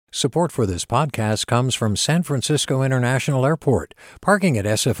Support for this podcast comes from San Francisco International Airport. Parking at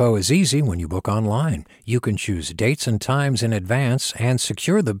SFO is easy when you book online. You can choose dates and times in advance and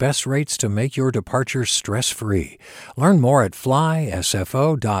secure the best rates to make your departure stress-free. Learn more at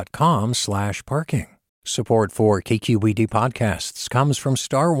flysfo.com/parking. Support for KQED podcasts comes from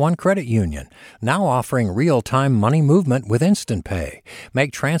Star One Credit Union, now offering real-time money movement with Instant Pay.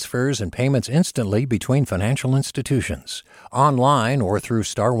 Make transfers and payments instantly between financial institutions, online or through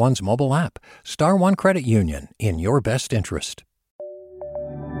Star One's mobile app. Star One Credit Union, in your best interest.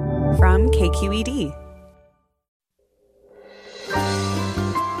 From KQED.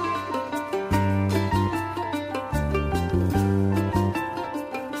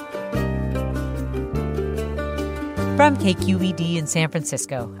 From KQED in San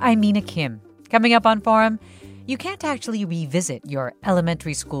Francisco, I'm Mina Kim. Coming up on Forum, you can't actually revisit your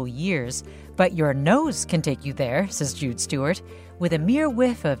elementary school years, but your nose can take you there, says Jude Stewart, with a mere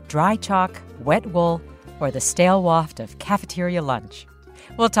whiff of dry chalk, wet wool, or the stale waft of cafeteria lunch.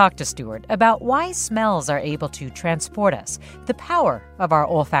 We'll talk to Stewart about why smells are able to transport us, the power of our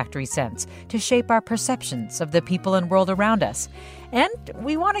olfactory sense to shape our perceptions of the people and world around us. And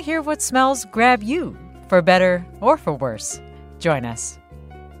we want to hear what smells grab you, for better or for worse. Join us.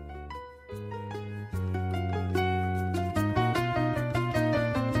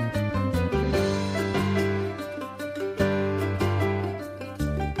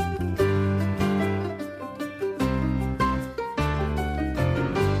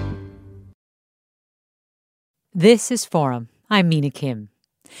 This is Forum. I'm Mina Kim.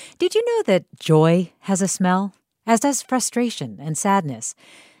 Did you know that joy has a smell, as does frustration and sadness?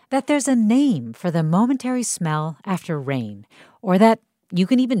 That there's a name for the momentary smell after rain, or that you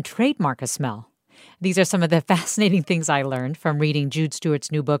can even trademark a smell. These are some of the fascinating things I learned from reading Jude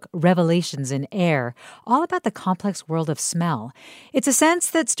Stewart's new book, Revelations in Air, all about the complex world of smell. It's a sense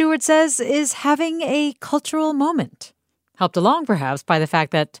that Stewart says is having a cultural moment. Helped along, perhaps, by the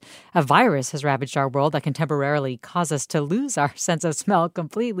fact that a virus has ravaged our world that can temporarily cause us to lose our sense of smell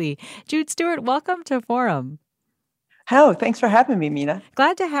completely. Jude Stewart, welcome to Forum. Oh, thanks for having me, Mina.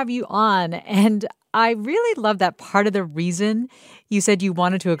 Glad to have you on. And I really love that part of the reason you said you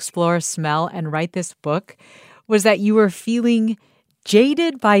wanted to explore smell and write this book was that you were feeling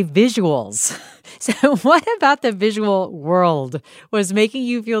jaded by visuals. So what about the visual world was making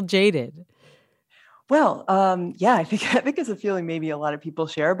you feel jaded? Well, yeah, I think it's a feeling maybe a lot of people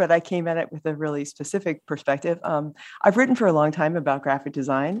share, but I came at it with a really specific perspective. I've written for a long time about graphic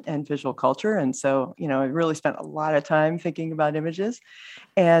design and visual culture. And so, I really spent a lot of time thinking about images.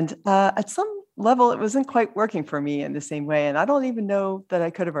 And at some level, it wasn't quite working for me in the same way. And I don't even know that I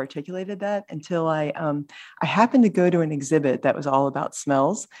could have articulated that until I happened to go to an exhibit that was all about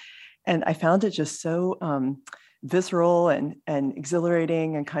smells. And I found it just so visceral and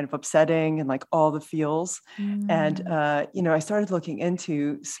exhilarating and kind of upsetting and like all the feels. And, I started looking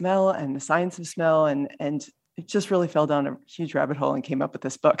into smell and the science of smell and it just really fell down a huge rabbit hole and came up with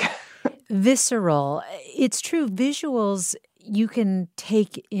this book. Visceral. It's true. Visuals you can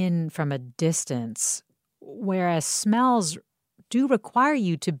take in from a distance, whereas smells do require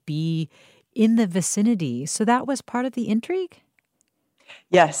you to be in the vicinity. So that was part of the intrigue?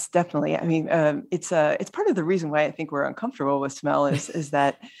 Yes, definitely. I mean, it's part of the reason why I think we're uncomfortable with smell is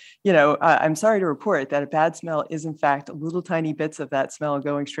that, I'm sorry to report that a bad smell is in fact little tiny bits of that smell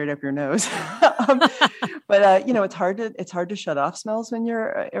going straight up your nose. But it's hard to shut off smells when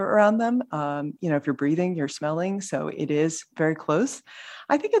you're around them. If you're breathing, you're smelling, so it is very close.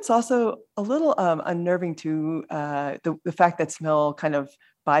 I think it's also a little unnerving to the fact that smell kind of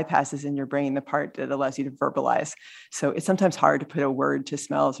bypasses in your brain the part that allows you to verbalize. So it's sometimes hard to put a word to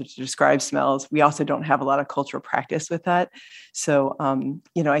smells or to describe smells. We also don't have a lot of cultural practice with that. So, I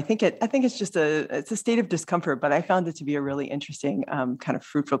think it's just it's a state of discomfort, but I found it to be a really interesting, kind of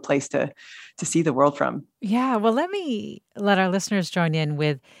fruitful place to see the world from. Yeah. Well, let our listeners join in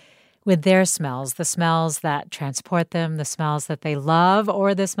with their smells, the smells that transport them, the smells that they love,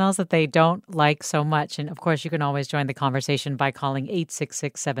 or the smells that they don't like so much. And of course, you can always join the conversation by calling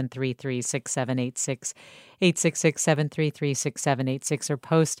 866-733-6786, 866-733-6786, or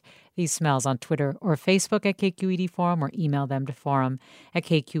post these smells on Twitter or Facebook at KQED Forum, or email them to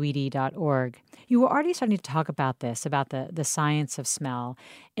forum@kqed.org. You were already starting to talk about this, about the science of smell.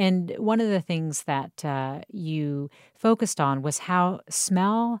 And one of the things that you focused on was how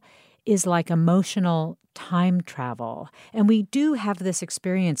smell is like emotional time travel. And we do have this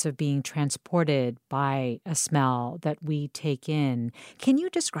experience of being transported by a smell that we take in. Can you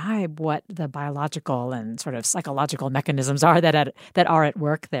describe what the biological and sort of psychological mechanisms are that are at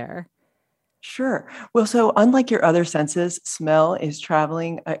work there? Sure. Well, so unlike your other senses, smell is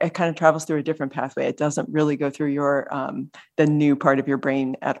traveling. It kind of travels through a different pathway. It doesn't really go through your the new part of your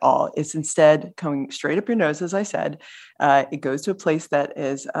brain at all. It's instead coming straight up your nose, as I said. It goes to a place that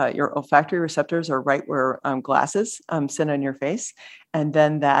is your olfactory receptors are right where glasses sit on your face, and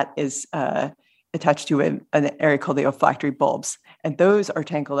then that is attached to an area called the olfactory bulbs. And those are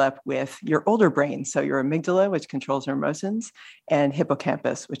tangled up with your older brain. So your amygdala, which controls your emotions, and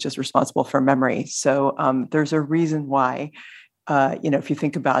hippocampus, which is responsible for memory. So there's a reason why, if you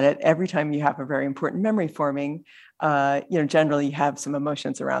think about it, every time you have a very important memory forming, generally you have some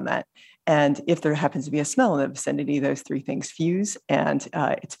emotions around that. And if there happens to be a smell in the vicinity, those three things fuse, and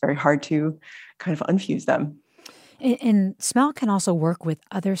it's very hard to kind of unfuse them. And smell can also work with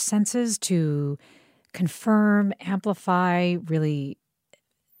other senses to confirm, amplify, really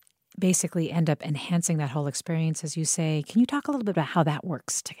basically end up enhancing that whole experience, as you say. Can you talk a little bit about how that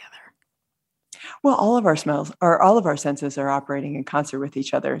works together? Well, all of our smells or all of our senses are operating in concert with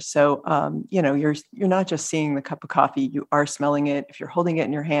each other. So, you're not just seeing the cup of coffee; you are smelling it. If you're holding it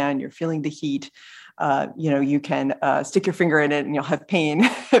in your hand, you're feeling the heat. You can stick your finger in it and you'll have pain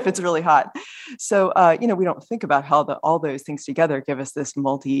if it's really hot. So, we don't think about how all those things together give us this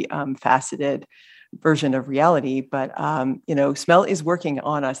multi-faceted version of reality. But, smell is working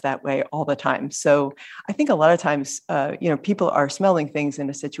on us that way all the time. So I think a lot of times, people are smelling things in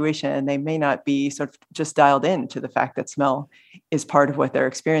a situation and they may not be sort of just dialed in to the fact that smell is part of what they're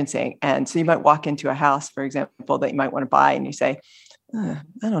experiencing. And so you might walk into a house, for example, that you might want to buy and you say, I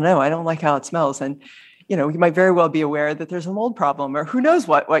don't know. I don't like how it smells. And, you might very well be aware that there's a mold problem or who knows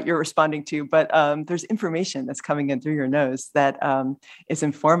what you're responding to, but there's information that's coming in through your nose that is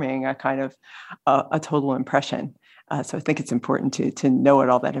informing a kind of a total impression. So I think it's important to know what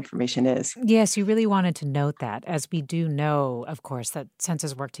all that information is. Yes, you really wanted to note that. As we do know, of course, that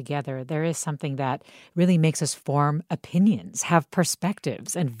senses work together, there is something that really makes us form opinions, have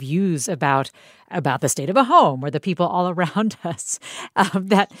perspectives and views about the state of a home or the people all around us.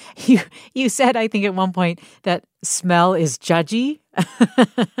 That you said, I think at one point, that smell is judgy.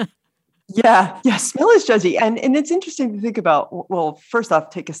 Yeah, smell is judgy. And it's interesting to think about, well, first off,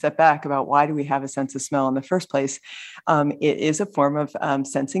 take a step back about why do we have a sense of smell in the first place? It is a form of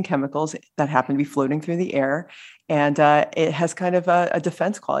sensing chemicals that happen to be floating through the air. And it has kind of a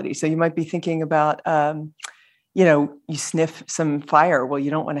defense quality. So you might be thinking about, you sniff some fire. Well,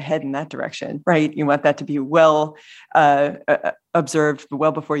 you don't want to head in that direction, right? You want that to be well observed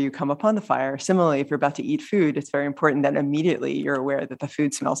well before you come upon the fire. Similarly, if you're about to eat food, it's very important that immediately you're aware that the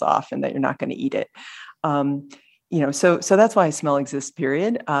food smells off and that you're not going to eat it. So that's why smell exists,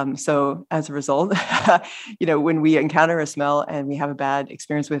 period. So as a result, when we encounter a smell and we have a bad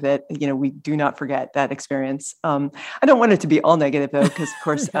experience with it, we do not forget that experience. I don't want it to be all negative though, because of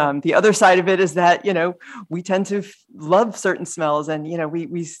course, the other side of it is that, we tend to love certain smells and,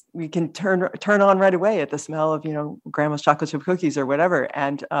 we can turn on right away at the smell of, grandma's chocolate chip cookies or whatever.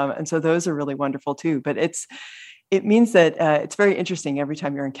 And so those are really wonderful too, but it means that it's very interesting. Every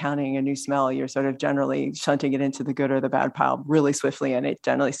time you're encountering a new smell, you're sort of generally shunting it into the good or the bad pile really swiftly, and it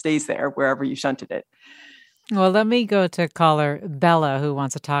generally stays there wherever you shunted it. Well, let me go to caller Bella, who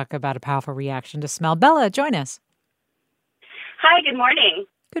wants to talk about a powerful reaction to smell. Bella, join us. Hi, good morning.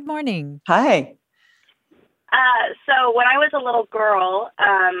 Good morning. Hi. So when I was a little girl,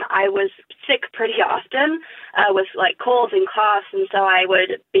 I was sick pretty often with like colds and coughs, and so I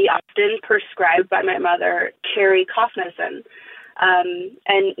would be often prescribed by my mother cherry cough medicine.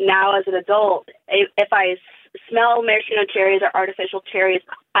 And now as an adult, if I smell maraschino cherries or artificial cherries,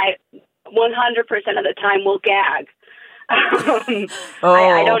 I 100% of the time will gag.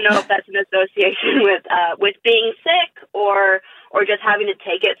 I don't know if that's an association with being sick or just having to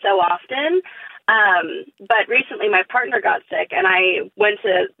take it so often. But recently my partner got sick and I went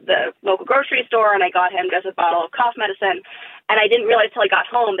to the local grocery store and I got him just a bottle of cough medicine and I didn't realize till I got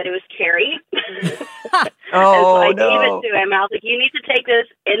home that it was cherry. And so I gave it to him. I was like, you need to take this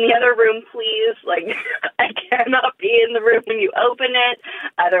in the other room, please. Like, I cannot be in the room when you open it.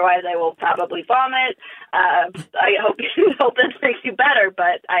 Otherwise I will probably vomit. I hope this makes you better,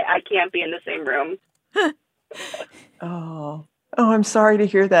 but I can't be in the same room. Oh, I'm sorry to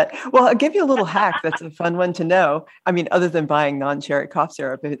hear that. Well, I'll give you a little hack that's a fun one to know. I mean, other than buying non-cherry cough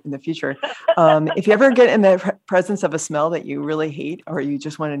syrup in the future, if you ever get in the presence of a smell that you really hate or you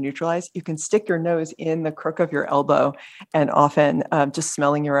just want to neutralize, you can stick your nose in the crook of your elbow. And often just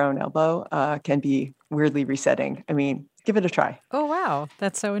smelling your own elbow can be weirdly resetting. I mean, give it a try. Oh, wow.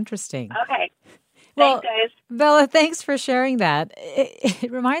 That's so interesting. Okay. Well, thanks, guys. Bella, thanks for sharing that. It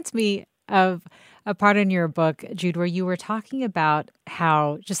reminds me of a part in your book, Jude, where you were talking about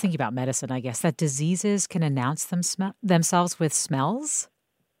how, just thinking about medicine, I guess, that diseases can announce themselves with smells.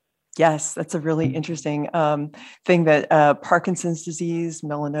 Yes, that's a really interesting thing that Parkinson's disease,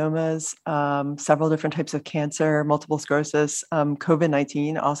 melanomas, several different types of cancer, multiple sclerosis,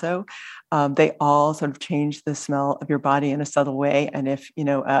 COVID-19 also, they all sort of change the smell of your body in a subtle way. And if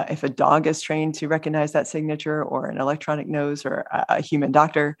a dog is trained to recognize that signature, or an electronic nose, or a human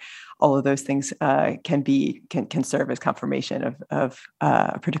doctor, all of those things can serve as confirmation of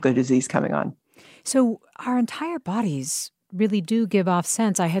a particular disease coming on. So our entire bodies really do give off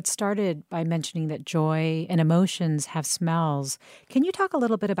scents. I had started by mentioning that joy and emotions have smells. Can you talk a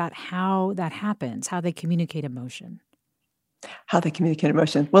little bit about how that happens, how they communicate emotion? How they communicate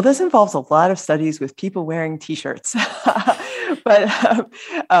emotion. Well, this involves a lot of studies with people wearing T-shirts, but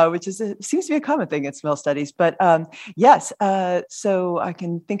seems to be a common thing in smell studies. But yes, so I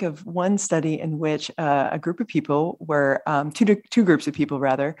can think of one study in which a group of people were two groups of people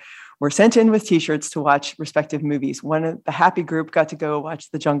rather were sent in with T-shirts to watch respective movies. One of the happy group got to go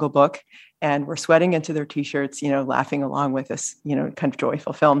watch The Jungle Book and were sweating into their T-shirts, laughing along with this, kind of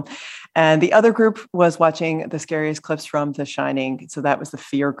joyful film. And the other group was watching the scariest clips from The Shining. So that was the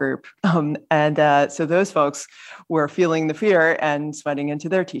fear group. So those folks were feeling the fear and sweating into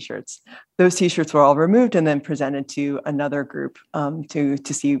their T-shirts. Those T-shirts were all removed and then presented to another group to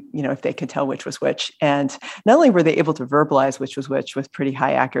see, if they could tell which was which. And not only were they able to verbalize which was which with pretty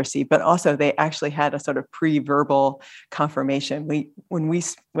high accuracy, but also they actually had a sort of pre-verbal confirmation. When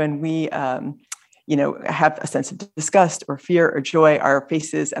we have a sense of disgust or fear or joy, our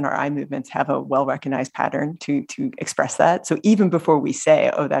faces and our eye movements have a well-recognized pattern to express that. So even before we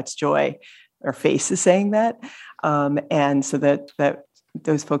say, "Oh, that's joy," our face is saying that, and so that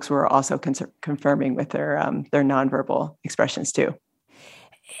those folks were also confirming with their nonverbal expressions too.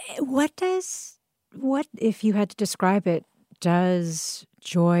 What, if you had to describe it, does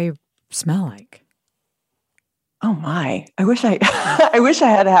joy smell like? Oh my, I wish I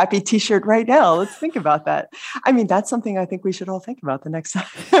had a happy T-shirt right now. Let's think about that. I mean, that's something I think we should all think about the next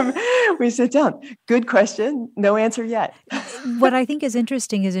time we sit down. Good question. No answer yet. What I think is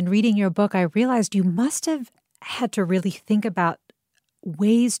interesting is in reading your book, I realized you must have had to really think about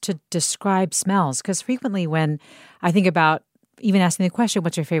ways to describe smells. Because frequently when I think about even asking the question,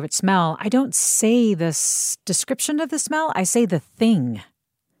 what's your favorite smell? I don't say this description of the smell. I say the thing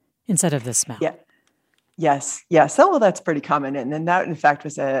instead of the smell. Yeah. Yes. So, well, that's pretty common. And then that, in fact,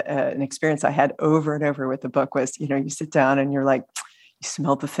 was an experience I had over and over with the book was, you sit down and you're like, you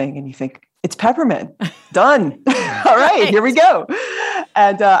smell the thing and you think, it's peppermint. Done. All right, here we go.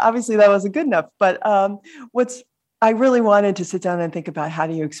 And obviously that wasn't good enough. But I really wanted to sit down and think about how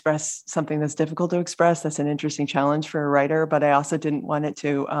do you express something that's difficult to express. That's an interesting challenge for a writer. But I also didn't want it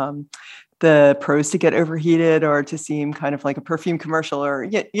to the prose to get overheated or to seem kind of like a perfume commercial or,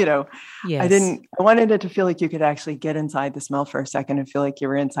 Yes. I wanted it to feel like you could actually get inside the smell for a second and feel like you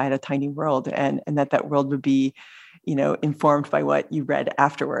were inside a tiny world and that world would be, informed by what you read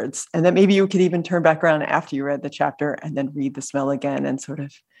afterwards. And that maybe you could even turn back around after you read the chapter and then read the smell again and sort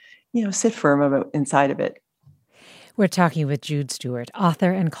of, sit firm inside of it. We're talking with Jude Stewart,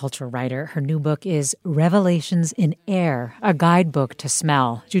 author and cultural writer. Her new book is Revelations in Air, a guidebook to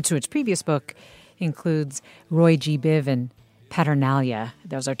smell. Jude Stewart's previous book includes Roy G. Biv and Paternalia.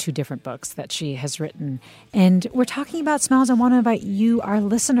 Those are two different books that she has written. And we're talking about smells. I want to invite you, our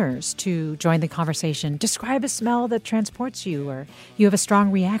listeners, to join the conversation. Describe a smell that transports you or you have a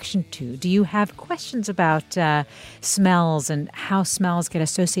strong reaction to. Do you have questions about smells and how smells get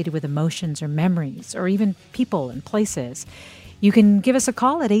associated with emotions or memories or even people and places? You can give us a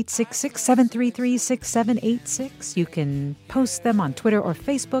call at 866-733-6786. You can post them on Twitter or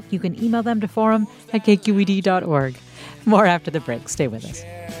Facebook. You can email them to forum@kqed.org. More after the break. Stay with us.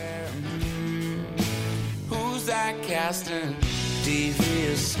 Who's that casting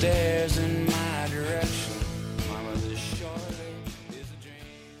devious stares in my direction?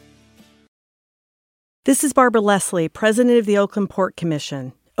 This is Barbara Leslie, President of the Oakland Port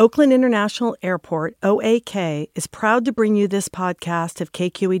Commission. Oakland International Airport, OAK, is proud to bring you this podcast of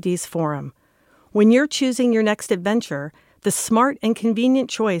KQED's Forum. When you're choosing your next adventure, the smart and convenient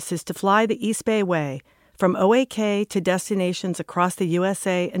choice is to fly the East Bay Way, from OAK to destinations across the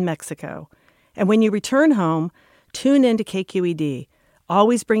USA and Mexico. And when you return home, tune in to KQED,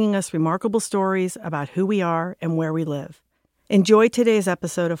 always bringing us remarkable stories about who we are and where we live. Enjoy today's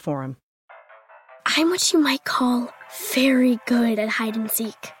episode of Forum. I'm what you might call very good at hide and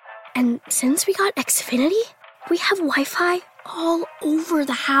seek. And since we got Xfinity, we have Wi-Fi all over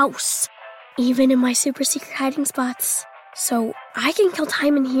the house, even in my super secret hiding spots. So I can kill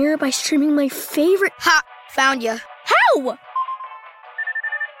time in here by streaming my favorite... Ha! Found you. How?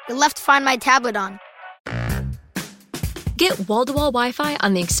 You left Find My tablet on. Get wall-to-wall Wi-Fi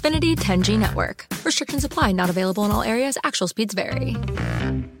on the Xfinity 10G network. Restrictions apply. Not available in all areas. Actual speeds vary.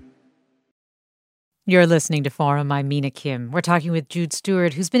 You're listening to Forum. I'm Mina Kim. We're talking with Jude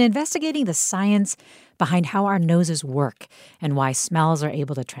Stewart, who's been investigating the science behind how our noses work and why smells are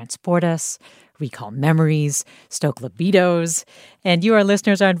able to transport us, recall memories, stoke libidos. And you, our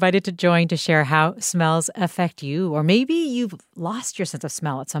listeners, are invited to join to share how smells affect you. Or maybe you've lost your sense of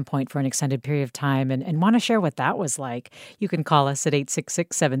smell at some point for an extended period of time and want to share what that was like. You can call us at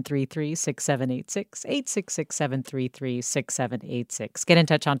 866-733-6786, 866-733-6786. Get in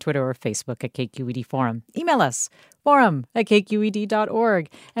touch on Twitter or Facebook at KQED Forum. Email us, forum@kqed.org.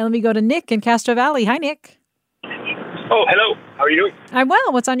 And let me go to Nick in Castro Valley. Hi, Nick. Oh, hello. How are you doing? I'm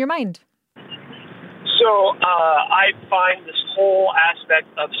well. What's on your mind? So I find this whole aspect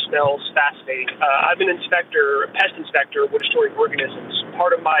of smells fascinating. I'm an inspector, a pest inspector, wood storing organisms.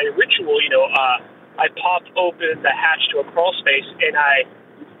 Part of my ritual, I pop open the hatch to a crawl space and I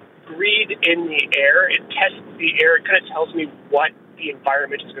breathe in the air. It tests the air. It kind of tells me what the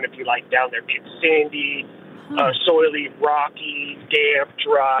environment is going to be like down there, be it sandy, soily, rocky, damp,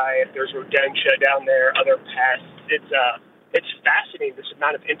 dry, if there's rodentia down there, other pests. It's fascinating, this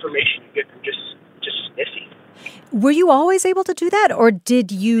amount of information you get from just sniffing. Were you always able to do that, or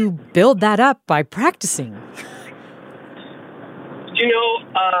did you build that up by practicing?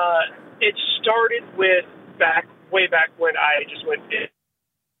 It started with way back when I just went in.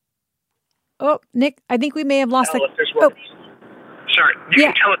 Oh, Nick, I think we may have lost Sorry, you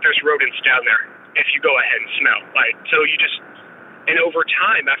can tell if there's rodents down there if you go ahead and smell. And over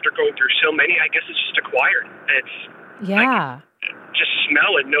time, after going through so many, I guess it's just acquired. Just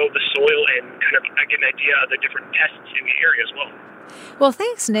smell and know the soil and kind of get an idea of the different pests in the area as well. Well,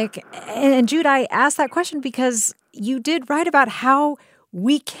 thanks, Nick. And Jude, I asked that question because you did write about how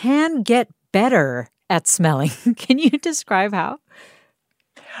we can get better at smelling. Can you describe how?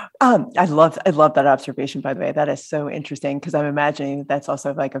 I love that observation, by the way. That is so interesting because I'm imagining that's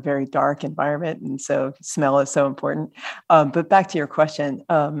also like a very dark environment. And so smell is so important. But back to your question.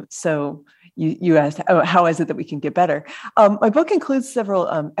 So you asked, how is it that we can get better? My book includes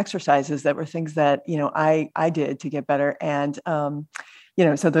several exercises that were things that, I did to get better. And,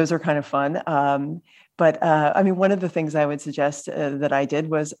 so those are kind of fun. But one of the things I would suggest that I did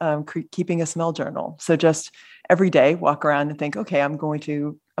was keeping a smell journal. So just every day, walk around and think, okay, I'm going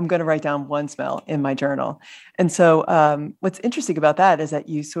to write down one smell in my journal. And so what's interesting about that is that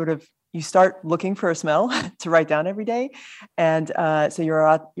you start looking for a smell to write down every day. And so you're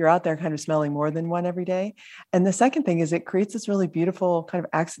out there kind of smelling more than one every day. And the second thing is it creates this really beautiful kind of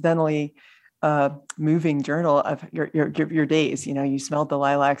accidentally moving journal of your days. You smelled the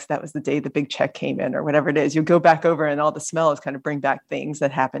lilacs. That was the day the big check came in or whatever it is. You'll go back over and all the smells kind of bring back things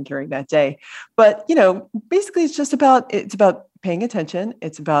that happened during that day. But, basically it's about paying attention.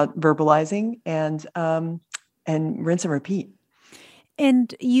 It's about verbalizing and rinse and repeat.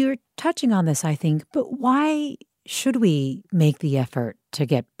 And you're touching on this, I think, but why should we make the effort to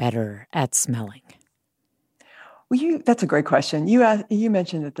get better at smelling? Well, that's a great question. You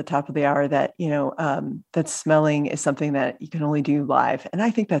mentioned at the top of the hour that, that smelling is something that you can only do live. And I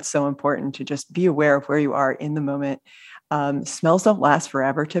think that's so important to just be aware of where you are in the moment. Smells don't last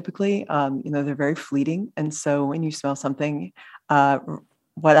forever, typically. They're very fleeting. And so when you smell something,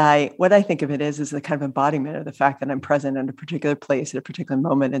 what I think of it is the kind of embodiment of the fact that I'm present in a particular place at a particular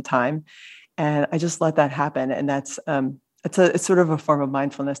moment in time. And I just let that happen. And that's, it's sort of a form of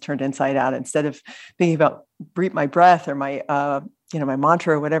mindfulness turned inside out. Instead of thinking about my breath or my, my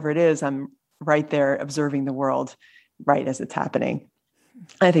mantra or whatever it is, I'm right there observing the world right as it's happening.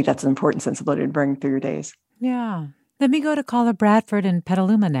 I think that's an important sensibility to bring through your days. Yeah. Let me go to caller Bradford in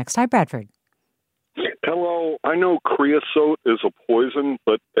Petaluma next. Hi, Bradford. Hello. I know creosote is a poison,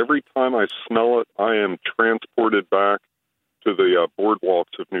 but every time I smell it, I am transported back to the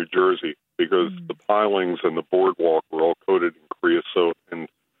boardwalks of New Jersey because the pilings and the boardwalk were all coated in creosote. And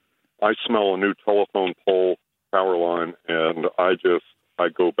I smell a new telephone pole power line, and I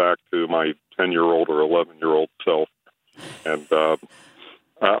go back to my 10-year-old or 11-year-old self. And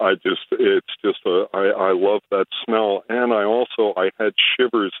I love that smell. And I had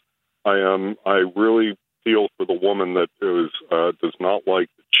shivers. I really feel for the woman that does not like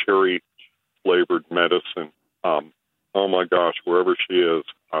the cherry flavored medicine. Oh my gosh, wherever she is,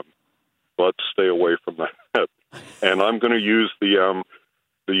 let's stay away from that. And I'm going to use the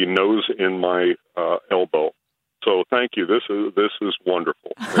nose in my elbow. So thank you. This is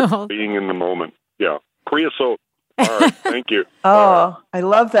wonderful. Being in the moment. Yeah. Creosote. All right. Thank you. Oh, I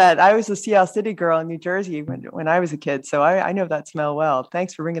love that. I was a Sea City girl in New Jersey when I was a kid, so I know that smell well.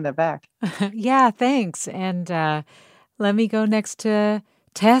 Thanks for bringing that back. Yeah, thanks. And let me go next to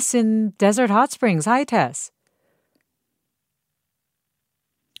Tess in Desert Hot Springs. Hi, Tess.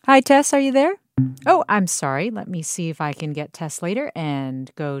 Hi, Tess. Are you there? Oh, I'm sorry. Let me see if I can get Tess later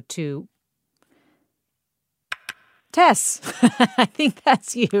and go to Tess. I think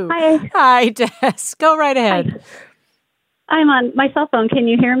that's you. Hi, Tess. Go right ahead. Hi. I'm on my cell phone. Can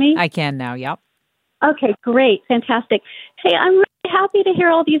you hear me? I can now. Yep. Okay, great. Fantastic. Hey, I'm really happy to hear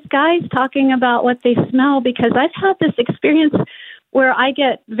all these guys talking about what they smell, because I've had this experience where I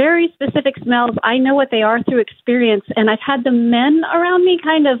get very specific smells. I know what they are through experience, and I've had the men around me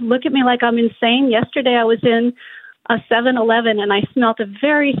kind of look at me like I'm insane. Yesterday I was in a 7-Eleven and I smelled a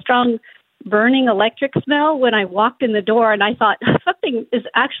very strong burning electric smell when I walked in the door, and I thought something is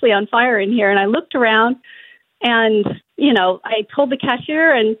actually on fire in here. And I looked around and, I told the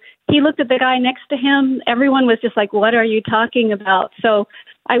cashier, and he looked at the guy next to him. Everyone was just like, what are you talking about? So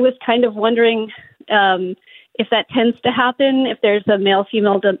I was kind of wondering if that tends to happen, if there's a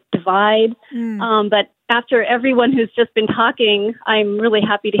male-female divide. But after everyone who's just been talking, I'm really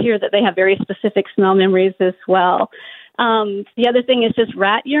happy to hear that they have very specific smell memories as well. The other thing is just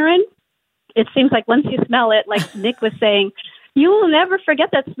rat urine. It seems like once you smell it, like Nick was saying, you will never forget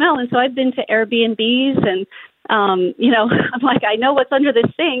that smell. And so I've been to Airbnbs and, I'm like, I know what's under the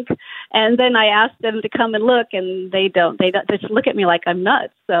sink. And then I ask them to come and look, and they don't. They just look at me like I'm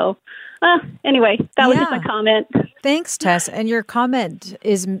nuts. So anyway, that was just a comment. Thanks, Tess. And your comment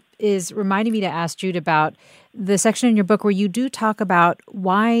is reminding me to ask Jude about the section in your book where you do talk about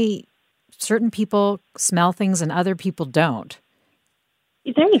why certain people smell things and other people don't.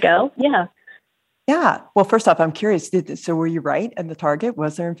 There you go. Yeah. Yeah. Well, first off, I'm curious. So were you right at the Target?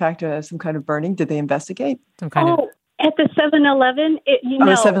 Was there, in fact, some kind of burning? Did they investigate? At the 7-Eleven,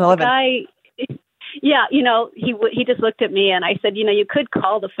 7-Eleven. The guy, yeah, he just looked at me and I said, you could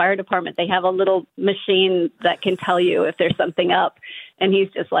call the fire department. They have a little machine that can tell you if there's something up. And he's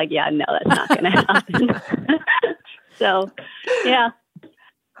just like, yeah, no, that's not going to happen. So, yeah,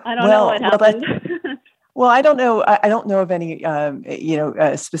 I don't know what happened. Well, I don't know. I don't know of any,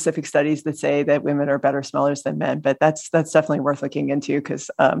 specific studies that say that women are better smellers than men, but that's definitely worth looking into, because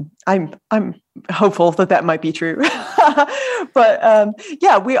I'm hopeful that might be true. But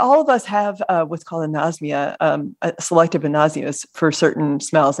all of us have what's called anosmia, selective anosmias for certain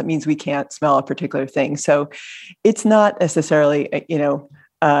smells. That means we can't smell a particular thing. So it's not necessarily,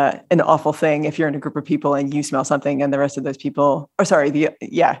 an awful thing if you're in a group of people and you smell something and the rest of those people,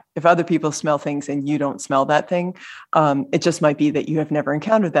 if other people smell things and you don't smell that thing, it just might be that you have never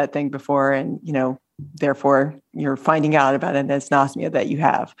encountered that thing before. And, therefore you're finding out about an anosmia that you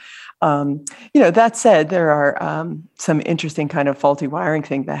have. That said, there are some interesting kind of faulty wiring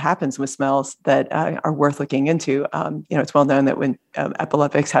thing that happens with smells that are worth looking into. It's well known that when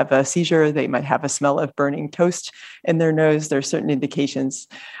epileptics have a seizure, they might have a smell of burning toast in their nose. There's certain indications.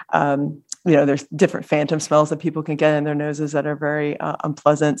 There's different phantom smells that people can get in their noses that are very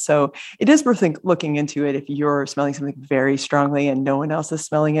unpleasant. So it is worth looking into it if you're smelling something very strongly and no one else is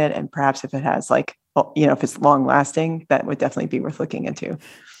smelling it. And perhaps if it has if it's long lasting, that would definitely be worth looking into.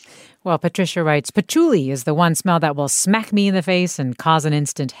 Well, Patricia writes, patchouli is the one smell that will smack me in the face and cause an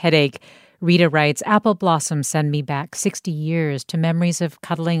instant headache. Rita writes, apple blossoms send me back 60 years to memories of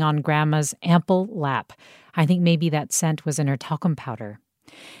cuddling on grandma's ample lap. I think maybe that scent was in her talcum powder.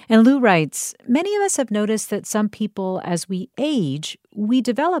 And Lou writes, many of us have noticed that some people, as we age, we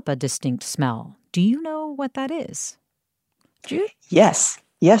develop a distinct smell. Do you know what that is? Jude? Yes,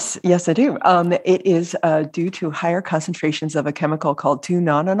 I do. It is due to higher concentrations of a chemical called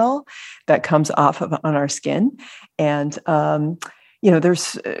 2-nonenal that comes off on our skin. And,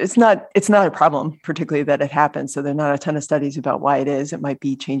 it's not a problem, particularly that it happens. So there are not a ton of studies about why it is. It might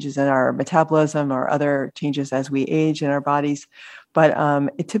be changes in our metabolism or other changes as we age in our bodies. But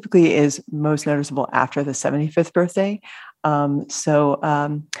it typically is most noticeable after the 75th birthday.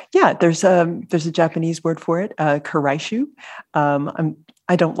 There's a Japanese word for it, karaishu.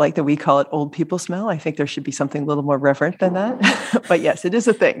 I don't like that we call it old people smell. I think there should be something a little more reverent than that. But yes, it is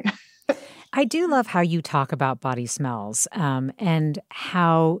a thing. I do love how you talk about body smells and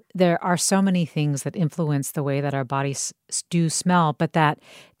how there are so many things that influence the way that our bodies do smell, but that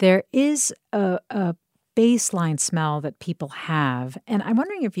there is a baseline smell that people have. And I'm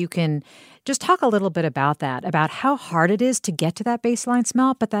wondering if you can just talk a little bit about that, about how hard it is to get to that baseline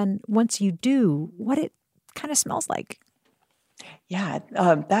smell, but then once you do, what it kind of smells like. Yeah,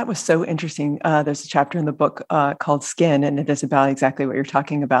 that was so interesting. There's a chapter in the book called Skin, and it is about exactly what you're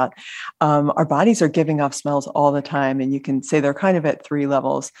talking about. Our bodies are giving off smells all the time, and you can say they're kind of at three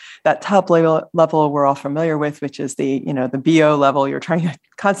levels. That top level we're all familiar with, which is the BO level. You're trying to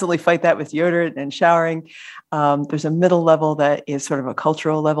constantly fight that with deodorant and showering. There's a middle level that is sort of a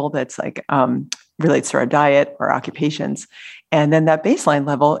cultural level that's like relates to our diet or occupations. And then that baseline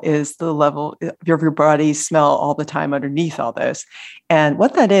level is the level of your body's smell all the time underneath all those. And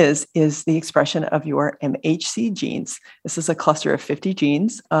what that is the expression of your MHC genes. This is a cluster of 50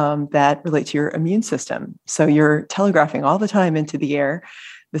 genes that relate to your immune system. So you're telegraphing all the time into the air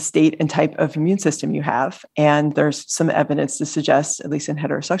the state and type of immune system you have. And there's some evidence to suggest, at least in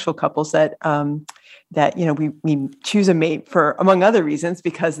heterosexual couples, that we choose a mate for, among other reasons,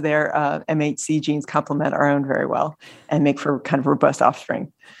 because their MHC genes complement our own very well and make for kind of robust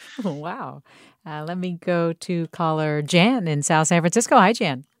offspring. Oh, wow. Let me go to caller Jan in South San Francisco. Hi,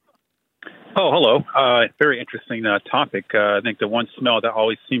 Jan. Oh, hello. Very interesting topic. I think the one smell that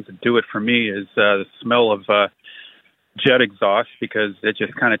always seems to do it for me is the smell of jet exhaust, because it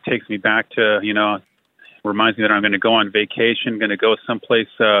just kind of takes me back to, reminds me that I'm going to go on vacation, going to go someplace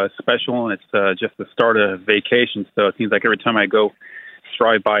special, and it's just the start of vacation. So it seems like every time I go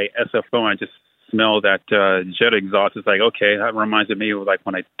drive by SFO, I just smell that jet exhaust. It's like, okay, that reminds me of like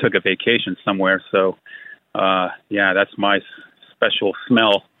when I took a vacation somewhere. So, that's my special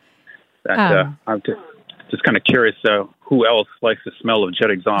smell. That I'm just kind of curious who else likes the smell of jet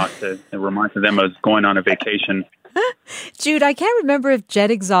exhaust. It reminds them of going on a vacation. Jude, I can't remember if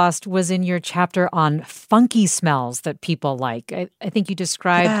jet exhaust was in your chapter on funky smells that people like. I think you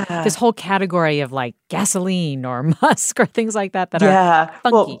described this whole category of like gasoline or musk or things like that are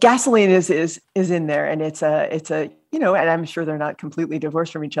funky. Well, gasoline is in there, and it's a and I'm sure they're not completely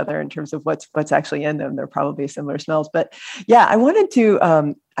divorced from each other in terms of what's actually in them. They're probably similar smells, but I wanted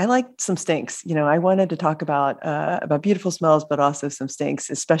to. I like some stinks. I wanted to talk about beautiful smells, but also some stinks,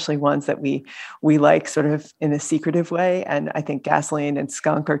 especially ones that we like sort of in a secretive way. And I think gasoline and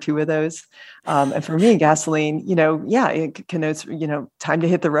skunk are two of those. And for me, gasoline, it connotes, time to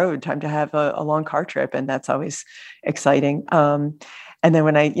hit the road, time to have a long car trip. And that's always exciting. And then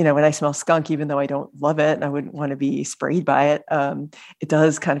when I smell skunk, even though I don't love it and I wouldn't want to be sprayed by it, it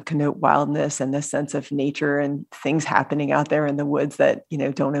does kind of connote wildness and this sense of nature and things happening out there in the woods that,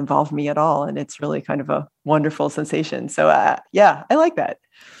 don't involve me at all. And it's really kind of a wonderful sensation. So, I like that.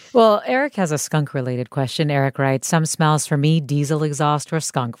 Well, Eric has a skunk-related question. Eric writes, some smells for me, diesel exhaust or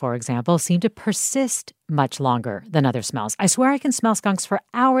skunk, for example, seem to persist much longer than other smells. I swear I can smell skunks for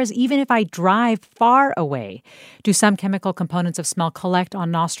hours, even if I drive far away. Do some chemical components of smell collect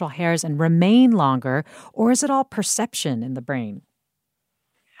on nostril hairs and remain longer, or is it all perception in the brain?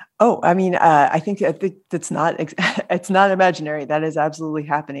 Oh, I mean, I think that's it's not imaginary. That is absolutely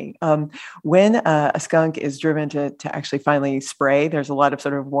happening. When a skunk is driven to actually finally spray, there's a lot of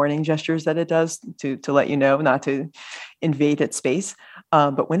sort of warning gestures that it does to let you know not to invade its space.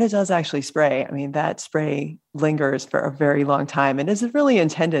 But when it does actually spray, I mean, that spray lingers for a very long time and is really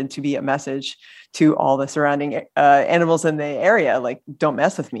intended to be a message to all the surrounding animals in the area, like, don't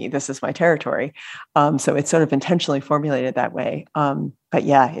mess with me. This is my territory. So it's sort of intentionally formulated that way. But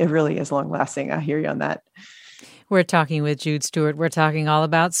it really is long lasting. I hear you on that. We're talking with Jude Stewart. We're talking all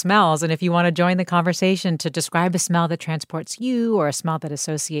about smells. And if you want to join the conversation to describe a smell that transports you or a smell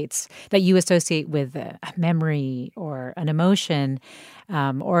that you associate with a memory or an emotion,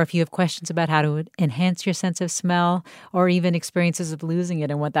 or if you have questions about how to enhance your sense of smell or even experiences of losing it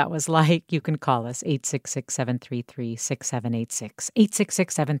and what that was like, you can call us 866-733-6786,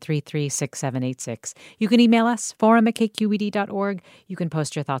 866-733-6786. You can email us, forum@kqed.org. You can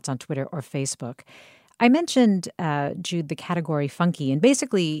post your thoughts on Twitter or Facebook. I mentioned, Jude, the category funky, and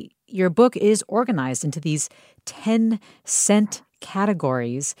basically your book is organized into these 10 scent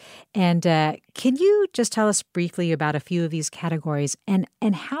categories. And can you just tell us briefly about a few of these categories and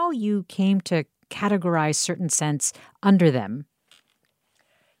how you came to categorize certain scents under them?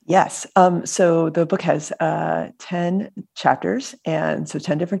 Yes. So the book has 10 chapters, and so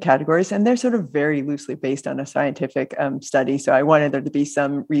 10 different categories, and they're sort of very loosely based on a scientific study. So I wanted there to be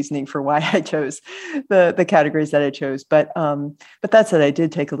some reasoning for why I chose the categories that I chose. But that said, I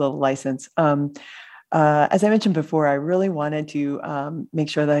did take a little license. As I mentioned before, I really wanted to make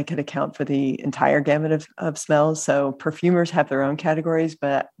sure that I could account for the entire gamut of smells. So perfumers have their own categories,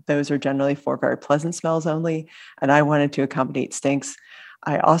 but those are generally for very pleasant smells only. And I wanted to accommodate stinks.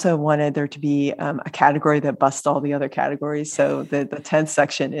 I also wanted there to be a category that busts all the other categories. So the 10th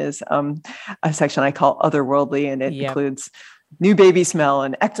section is a section I call otherworldly, and it includes new baby smell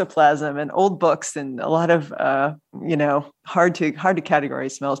and ectoplasm and old books and a lot of, hard to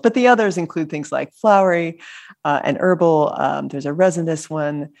categorize smells. But the others include things like flowery and herbal. There's a resinous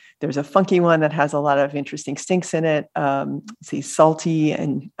one. There's a funky one that has a lot of interesting stinks in it. Salty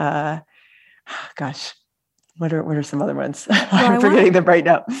and what are some other ones? I'm forgetting them right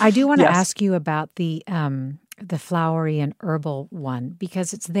now. I do want to ask you about the flowery and herbal one,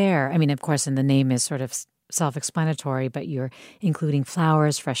 because it's there. I mean, of course, and the name is sort of self-explanatory, but you're including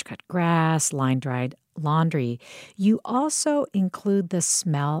flowers, fresh-cut grass, line-dried laundry. You also include the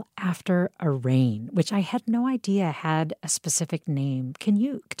smell after a rain, which I had no idea had a specific name. Can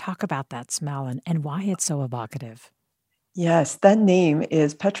you talk about that smell and why it's so evocative? Yes, that name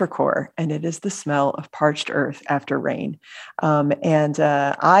is petrichor, and it is the smell of parched earth after rain.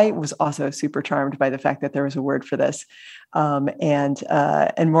 I was also super charmed by the fact that there was a word for this. And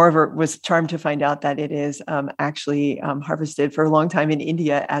moreover, was charmed to find out that it is actually harvested for a long time in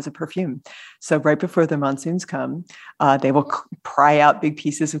India as a perfume. So right before the monsoons come, they will pry out big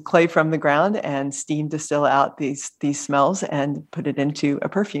pieces of clay from the ground and steam distill out these smells and put it into a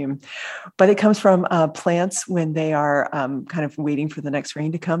perfume. But it comes from plants when they are kind of waiting for the next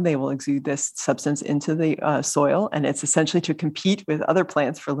rain to come. They will exude this substance into the soil, and it's essentially to compete with other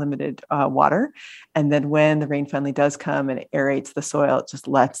plants for limited water. And then when the rain finally does come and it aerates the soil, it just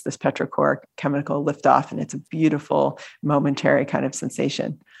lets this petrichor chemical lift off, and it's a beautiful momentary kind of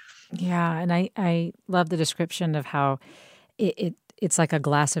sensation. Yeah, and I love the description of how it's like a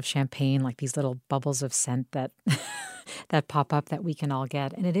glass of champagne, like these little bubbles of scent that that pop up that we can all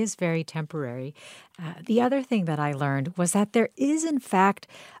get, and it is very temporary. The other thing that I learned was that there is, in fact,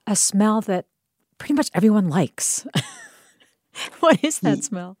 a smell that pretty much everyone likes. What is that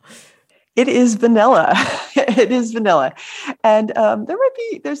smell? It is vanilla. It is vanilla. And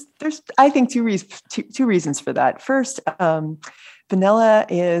there's I think two reasons for that. First, vanilla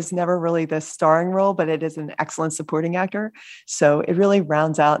is never really the starring role, but it is an excellent supporting actor. So it really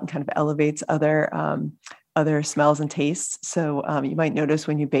rounds out and kind of elevates other smells and tastes. So you might notice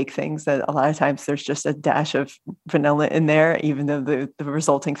when you bake things that a lot of times there's just a dash of vanilla in there, even though the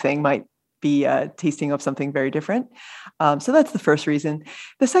resulting thing might be tasting of something very different. So that's the first reason.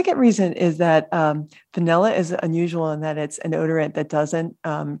 The second reason is that vanilla is unusual in that it's an odorant that doesn't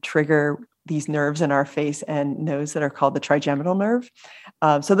trigger these nerves in our face and nose that are called the trigeminal nerve.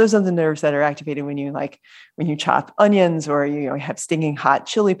 So those are the nerves that are activated when you chop onions or you have stinging hot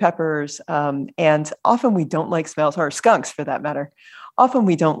chili peppers. And often we don't like smells, or skunks for that matter. Often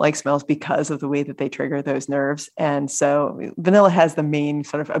we don't like smells because of the way that they trigger those nerves. And so vanilla has the main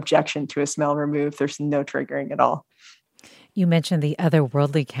sort of objection to a smell removed. There's no triggering at all. You mentioned the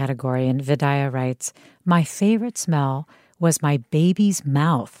otherworldly category, and Vidya writes, "My favorite smell was my baby's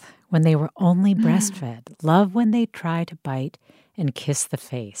mouth when they were only breastfed. Love when they try to bite and kiss the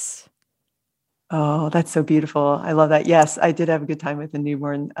face." Oh, that's so beautiful. I love that. Yes, I did have a good time with the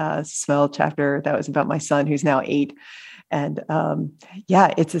newborn smell chapter. That was about my son, who's now 8. And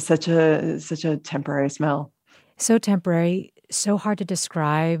it's such a temporary smell. So temporary, so hard to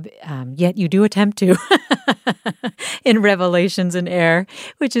describe, yet you do attempt to in Revelations in Air,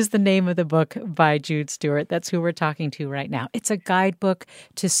 which is the name of the book by Jude Stewart. That's who we're talking to right now. It's a guidebook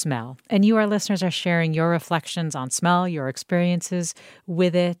to smell. And you, our listeners, are sharing your reflections on smell, your experiences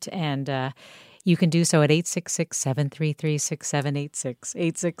with it, and you can do so at 866-733-6786,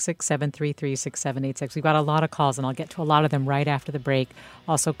 866-733-6786. We've got a lot of calls, and I'll get to a lot of them right after the break.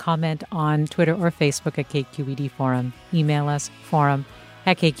 Also, comment on Twitter or Facebook at KQED Forum. Email us,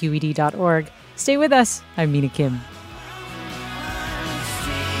 forum@kqed.org. Stay with us. I'm Mina Kim.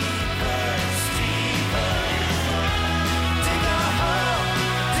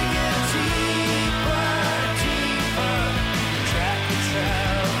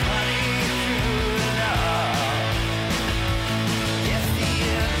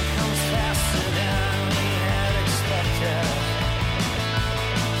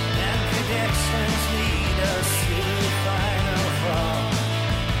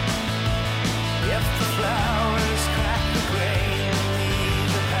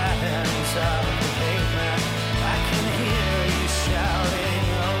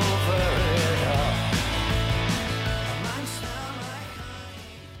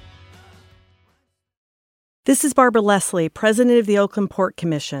 This is Barbara Leslie, President of the Oakland Port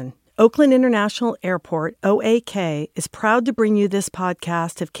Commission. Oakland International Airport, OAK, is proud to bring you this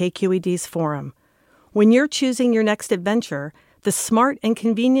podcast of KQED's Forum. When you're choosing your next adventure, the smart and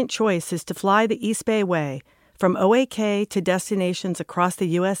convenient choice is to fly the East Bay Way from OAK to destinations across the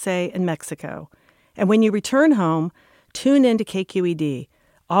USA and Mexico. And when you return home, tune in to KQED,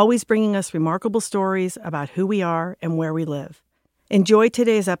 always bringing us remarkable stories about who we are and where we live. Enjoy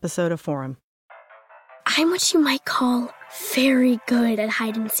today's episode of Forum. I'm what you might call very good at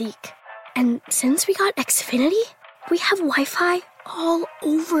hide and seek. And since we got Xfinity, we have Wi-Fi all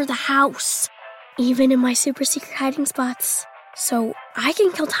over the house, even in my super secret hiding spots. So I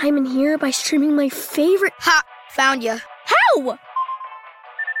can kill time in here by streaming my favorite... Ha! Found you. How?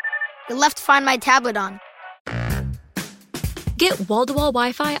 You left Find My tablet on. Get wall-to-wall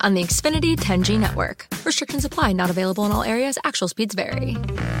Wi-Fi on the Xfinity 10G network. Restrictions apply. Not available in all areas. Actual speeds vary.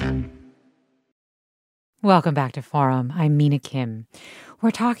 Welcome back to Forum. I'm Mina Kim. We're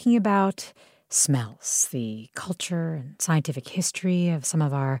talking about smells, the culture and scientific history of some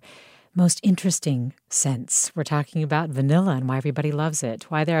of our most interesting scents. We're talking about vanilla and why everybody loves it,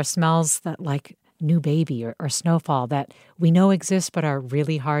 why there are smells that like new baby or snowfall that we know exist but are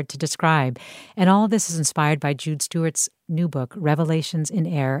really hard to describe. And all of this is inspired by Jude Stewart's new book, Revelations in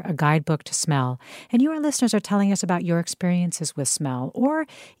Air, a guidebook to smell. And you, our listeners, are telling us about your experiences with smell, or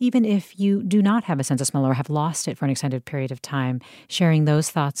even if you do not have a sense of smell or have lost it for an extended period of time, sharing those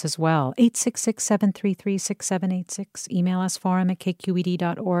thoughts as well. 866-733-6786. Email us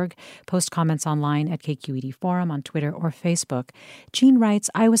forum@kqed.org. Post comments online at KQED Forum on Twitter or Facebook. Jean writes,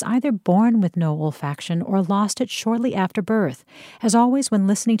 I was either born with no olfaction or lost it shortly after birth. As always, when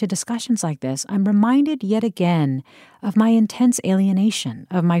listening to discussions like this, I'm reminded yet again of my intense alienation,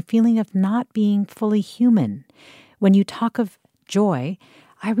 of my feeling of not being fully human. When you talk of joy,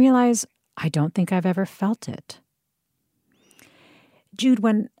 I realize I don't think I've ever felt it. Jude,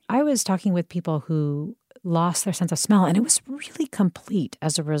 when I was talking with people who lost their sense of smell, and it was really complete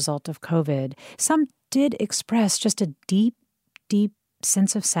as a result of COVID, some did express just a deep, deep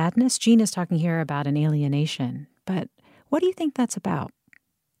sense of sadness. Jean is talking here about an alienation, but what do you think that's about?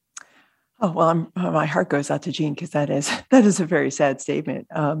 Oh, well, my heart goes out to Jean because that is a very sad statement.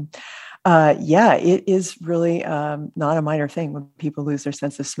 Yeah, it is really not a minor thing when people lose their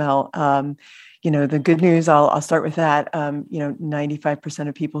sense of smell. The good news, I'll start with that. 95%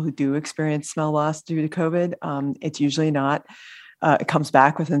 of people who do experience smell loss due to COVID, it's usually not. It comes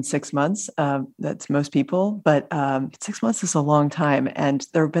back within 6 months. That's most people, but 6 months is a long time. And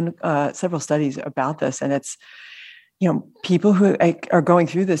there have been several studies about this, and it's, people who are going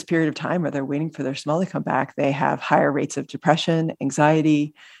through this period of time where they're waiting for their smell to come back, they have higher rates of depression,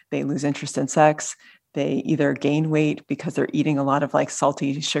 anxiety, they lose interest in sex, they either gain weight because they're eating a lot of like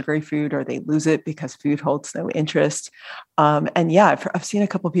salty, sugary food, or they lose it because food holds no interest. And yeah, I've seen a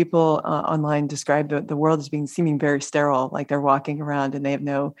couple of people online describe the world as seeming very sterile, like they're walking around and they have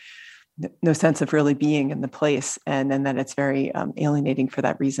no sense of really being in the place. And then that it's very alienating for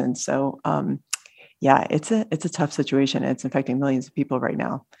that reason. So, yeah, it's a tough situation. It's affecting millions of people right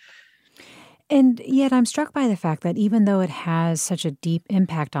now. And yet I'm struck by the fact that even though it has such a deep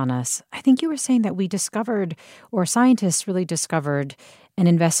impact on us, I think you were saying that we discovered, or scientists really discovered and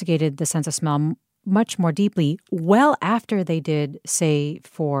investigated the sense of smell much more deeply well after they did, say,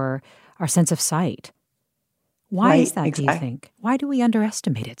 for our sense of sight. Why is that, exactly. Do you think? Why do we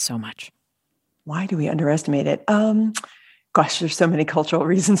underestimate it so much? Why do we underestimate it? Gosh, there's so many cultural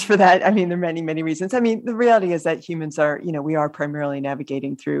reasons for that. I mean, there are many, many reasons. I mean, the reality is that humans are, we are primarily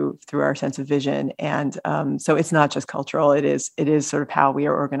navigating through our sense of vision. And so it's not just cultural. It is sort of how we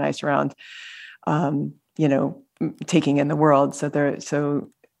are organized around, taking in the world. So there's a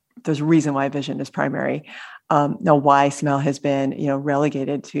reason why vision is primary. Now, why smell has been,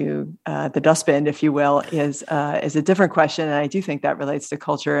 relegated to the dustbin, if you will, is a different question. And I do think that relates to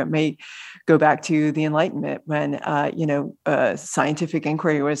culture. It may go back to the Enlightenment when, scientific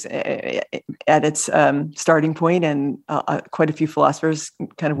inquiry was at its starting point, and quite a few philosophers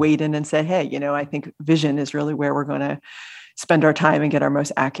kind of weighed in and said, hey, I think vision is really where we're going to spend our time and get our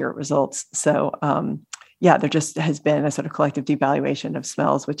most accurate results. So, there just has been a sort of collective devaluation of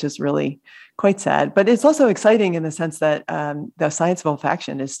smells, which is really quite sad. But it's also exciting in the sense that the science of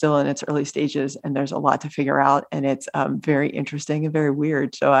olfaction is still in its early stages, and there's a lot to figure out, and it's very interesting and very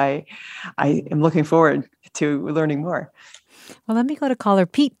weird. So I am looking forward to learning more. Well, let me go to caller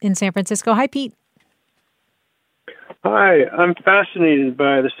Pete in San Francisco. Hi, Pete. Hi, I'm fascinated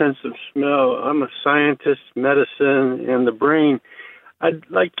by the sense of smell. I'm a scientist, medicine, and the brain. I'd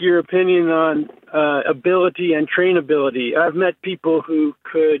like your opinion on ability and trainability. I've met people who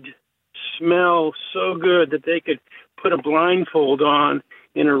could smell so good that they could put a blindfold on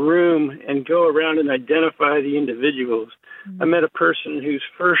in a room and go around and identify the individuals. I met a person whose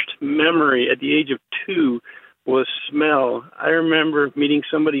first memory at the age of 2 was smell. I remember meeting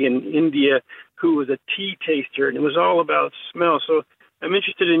somebody in India who was a tea taster, and it was all about smell. So I'm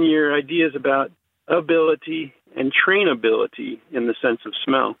interested in your ideas about ability and trainability in the sense of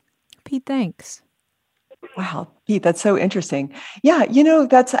smell. Pete, thanks. Wow, Pete, that's so interesting. Yeah,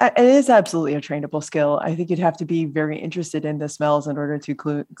 it is absolutely a trainable skill. I think you'd have to be very interested in the smells in order to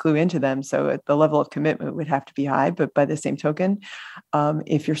clue into them. So the level of commitment would have to be high. But by the same token,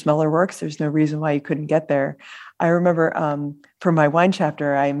 if your smeller works, there's no reason why you couldn't get there. I remember for my wine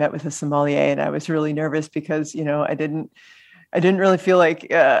chapter, I met with a sommelier, and I was really nervous because I didn't really feel like,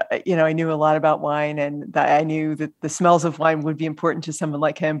 I knew a lot about wine, and that I knew that the smells of wine would be important to someone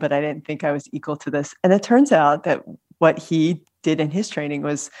like him, but I didn't think I was equal to this. And it turns out that what he did in his training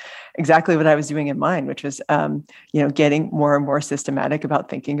was exactly what I was doing in mine, which was, getting more and more systematic about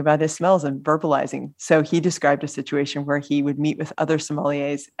thinking about his smells and verbalizing. So he described a situation where he would meet with other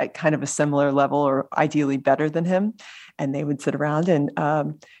sommeliers at kind of a similar level, or ideally better than him. And they would sit around and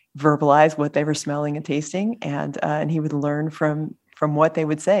verbalize what they were smelling and tasting, and he would learn from what they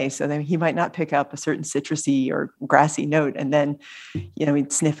would say. So then he might not pick up a certain citrusy or grassy note, and then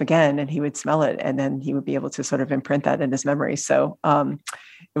he'd sniff again and he would smell it, and then he would be able to sort of imprint that in his memory. So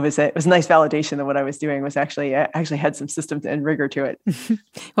it was a nice validation that what I was doing was actually had some system and rigor to it.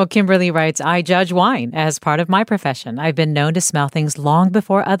 Well, Kimberly writes, I judge wine as part of my profession. I've been known to smell things long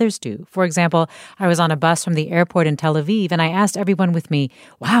before others do. For example, I was on a bus from the airport in Tel Aviv, and I asked everyone with me,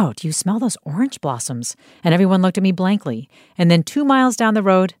 wow, do you smell those orange blossoms? And everyone looked at me blankly. And then 2 miles down the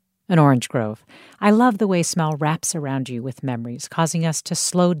road, an orange grove. I love the way smell wraps around you with memories, causing us to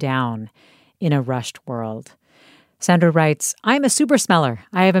slow down in a rushed world. Sandra writes, I'm a super smeller.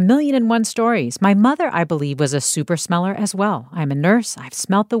 I have 1,000,001 stories. My mother, I believe, was a super smeller as well. I'm a nurse. I've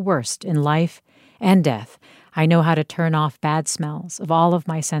smelt the worst in life and death. I know how to turn off bad smells of all of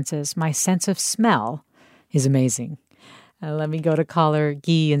my senses. My sense of smell is amazing. Let me go to caller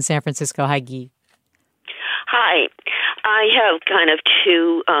Guy in San Francisco. Hi, Guy. Hi. I have kind of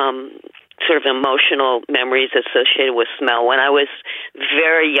two sort of emotional memories associated with smell. When I was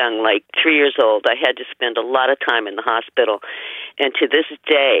very young, like 3 years old, I had to spend a lot of time in the hospital. And to this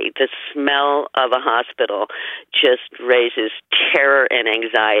day, the smell of a hospital just raises terror and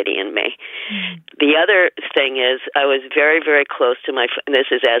anxiety in me. The other thing is I was very, very close to this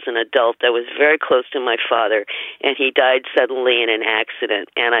is as an adult, I was very close to my father, and he died suddenly in an accident,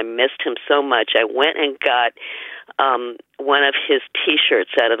 and I missed him so much. I went and got one of his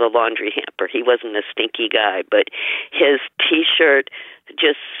T-shirts out of the laundry hamper. He wasn't a stinky guy, but his T-shirt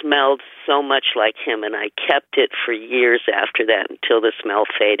just smelled so much like him, and I kept it for years after that until the smell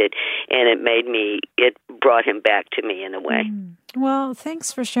faded, and it brought him back to me in a way. Well,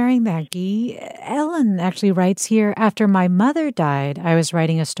 thanks for sharing that, Guy. Ellen actually writes here, after my mother died, I was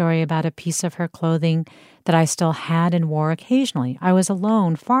writing a story about a piece of her clothing that I still had and wore occasionally. I was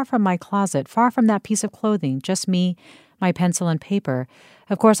alone, far from my closet, far from that piece of clothing, just me, my pencil and paper.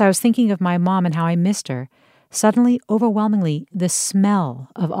 Of course, I was thinking of my mom and how I missed her. Suddenly, overwhelmingly, the smell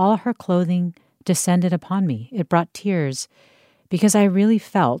of all her clothing descended upon me. It brought tears because I really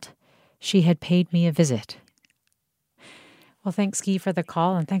felt she had paid me a visit. Well, thanks, Guy, for the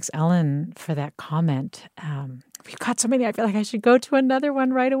call, and thanks, Ellen, for that comment. We've got so many. I feel like I should go to another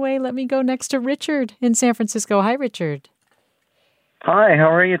one right away. Let me go next to Richard in San Francisco. Hi, Richard. Hi,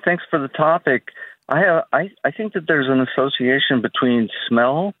 how are you? Thanks for the topic. I think that there's an association between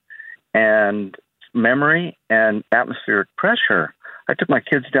smell and memory and atmospheric pressure. I took my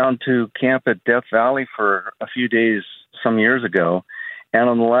kids down to camp at Death Valley for a few days some years ago, and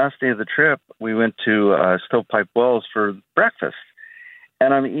on the last day of the trip, we went to Stovepipe Wells for breakfast.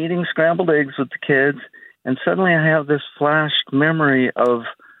 And I'm eating scrambled eggs with the kids, and suddenly I have this flashed memory of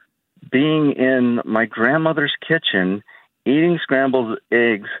being in my grandmother's kitchen, eating scrambled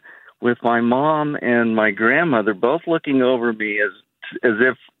eggs with my mom and my grandmother both looking over me as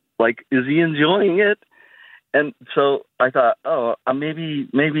if, like, is he enjoying it? And so I thought, maybe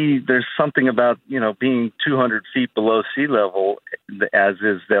there's something about, being 200 feet below sea level, as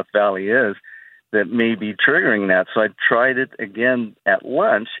is Death Valley is, that may be triggering that. So I tried it again at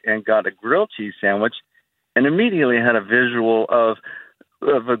lunch and got a grilled cheese sandwich, and immediately had a visual of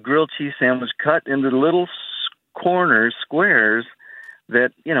a grilled cheese sandwich cut into little corners, squares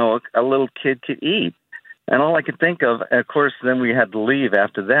that, a little kid could eat. And all I could think of course, then we had to leave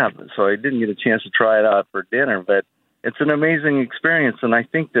after that, so I didn't get a chance to try it out for dinner. But it's an amazing experience, and I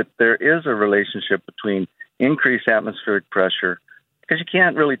think that there is a relationship between increased atmospheric pressure, because you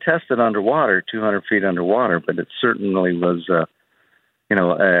can't really test it underwater, 200 feet underwater, but it certainly was,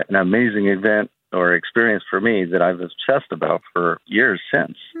 an amazing event or experience for me that I've obsessed about for years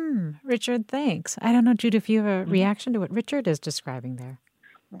since. Richard, thanks. I don't know, Jude, if you have a reaction to what Richard is describing there.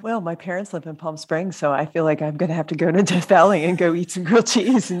 Well, my parents live in Palm Springs, so I feel like I'm going to have to go to Death Valley and go eat some grilled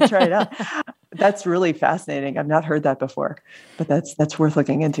cheese and try it out. That's really fascinating. I've not heard that before, but that's worth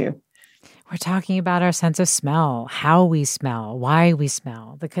looking into. We're talking about our sense of smell, how we smell, why we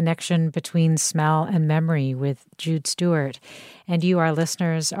smell, the connection between smell and memory with Jude Stewart. And you, our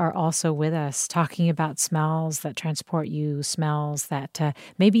listeners, are also with us talking about smells that transport you, smells that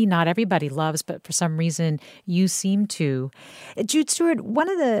maybe not everybody loves, but for some reason you seem to. Jude Stewart, one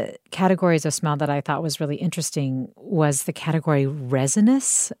of the categories of smell that I thought was really interesting was the category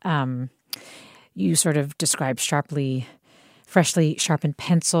resinous. You sort of described freshly sharpened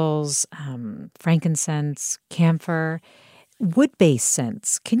pencils, frankincense, camphor, wood-based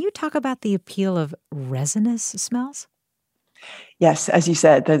scents. Can you talk about the appeal of resinous smells? Yes, as you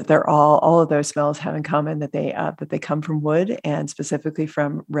said, they're all of those smells have in common that they come from wood, and specifically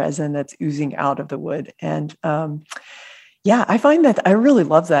from resin that's oozing out of the wood. And yeah, I find that I really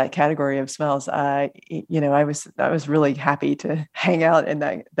love that category of smells. I was really happy to hang out in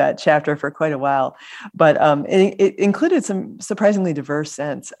that chapter for quite a while, but it included some surprisingly diverse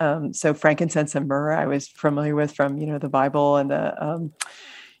scents. So frankincense and myrrh, I was familiar with from the Bible and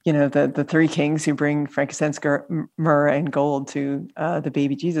the three kings who bring frankincense, myrrh, and gold to the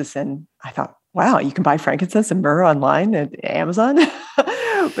baby Jesus, and I thought, wow, you can buy frankincense and myrrh online at Amazon.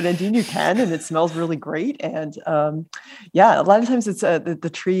 But indeed you can, and it smells really great. And a lot of times it's the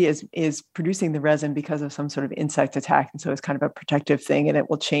tree is producing the resin because of some sort of insect attack, and so it's kind of a protective thing. And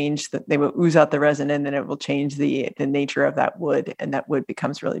it will change they will ooze out the resin, and then it will change the nature of that wood, and that wood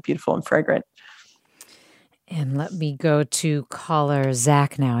becomes really beautiful and fragrant. And let me go to caller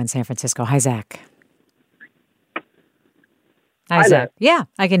Zach now in San Francisco. Hi, Zach. Hi, Zach. Yeah,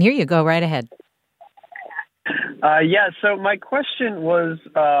 I can hear you. Go right ahead. So my question was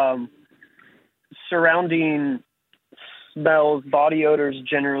surrounding smells, body odors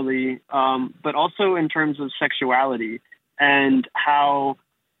generally, but also in terms of sexuality and how,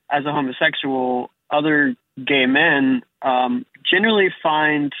 as a homosexual, other gay men generally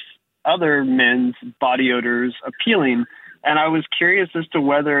find other men's body odors appealing. And I was curious as to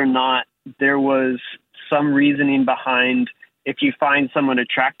whether or not there was some reasoning behind, if you find someone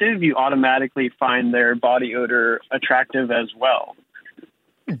attractive, you automatically find their body odor attractive as well.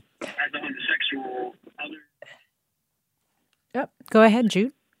 As a homosexual, Yep. Go ahead,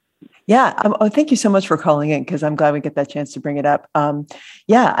 Jude. Yeah. Thank you so much for calling in, because I'm glad we get that chance to bring it up.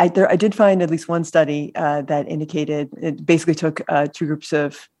 I did find at least one study that indicated it basically took two groups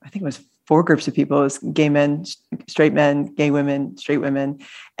of, I think it was 4 groups of people. It was gay men, straight men, gay women, straight women,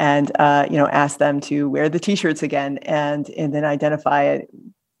 and asked them to wear the T-shirts again, and then identify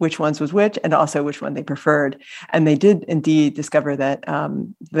which ones was which, and also which one they preferred. And they did indeed discover that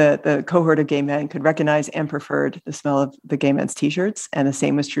the cohort of gay men could recognize and preferred the smell of the gay men's T-shirts, and the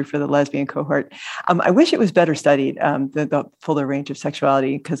same was true for the lesbian cohort. I wish it was better studied, the fuller range of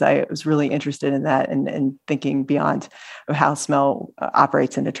sexuality, because I was really interested in that and thinking beyond of how smell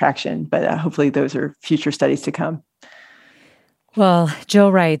operates in attraction. But hopefully those are future studies to come. Well,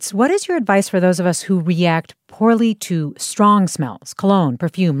 Jill writes, what is your advice for those of us who react poorly to strong smells? Cologne,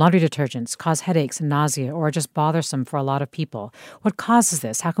 perfume, laundry detergents cause headaches and nausea, or are just bothersome for a lot of people. What causes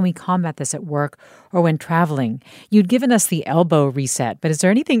this? How can we combat this at work or when traveling? You'd given us the elbow reset, but is there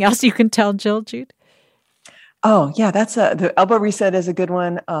anything else you can tell Jill, Jude? Oh, yeah, the elbow reset is a good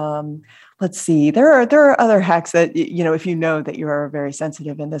one. Let's see. There are other hacks that, if you know that you are very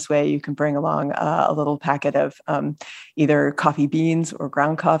sensitive in this way, you can bring along a little packet of either coffee beans or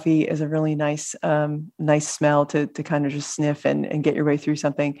ground coffee is a really nice smell to kind of just sniff and get your way through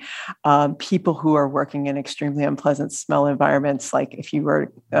something. People who are working in extremely unpleasant smell environments, like if you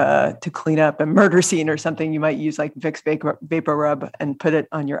were to clean up a murder scene or something, you might use like Vicks Vapor Rub and put it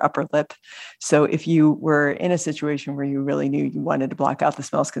on your upper lip. So if you were in a situation where you really knew you wanted to block out the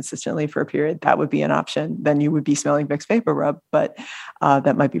smells consistently for a period, that would be an option. Then you would be smelling Vicks Vapor Rub, but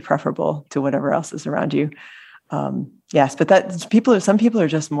that might be preferable to whatever else is around you. Yes, but some people are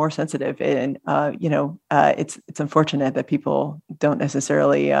just more sensitive, and it's unfortunate that people don't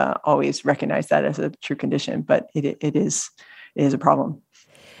necessarily always recognize that as a true condition, but it is a problem.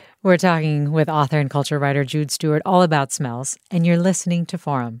 We're talking with author and culture writer Jude Stewart all about smells, and you're listening to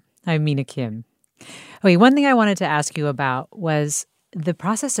Forum. I'm Mina Kim. Okay, one thing I wanted to ask you about was the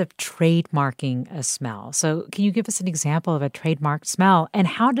process of trademarking a smell. So can you give us an example of a trademarked smell, and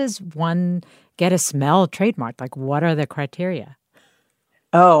how does one get a smell trademarked? Like, what are the criteria?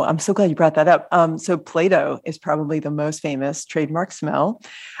 Oh, I'm so glad you brought that up. So Play-Doh is probably the most famous trademark smell.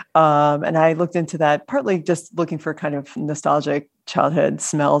 And I looked into that partly just looking for kind of nostalgic childhood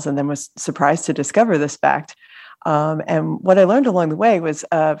smells, and then was surprised to discover this fact. And what I learned along the way was,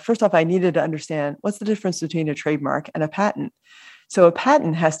 first off, I needed to understand what's the difference between a trademark and a patent. So a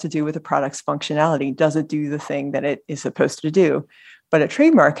patent has to do with a product's functionality. Does it do the thing that it is supposed to do? But a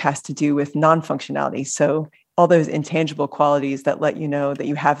trademark has to do with non-functionality. So all those intangible qualities that let you know that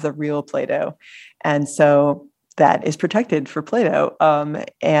you have the real Play-Doh. And so that is protected for Play-Doh.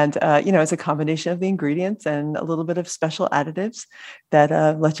 It's a combination of the ingredients and a little bit of special additives that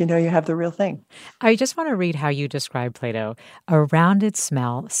let you know you have the real thing. I just want to read how you describe Play-Doh. A rounded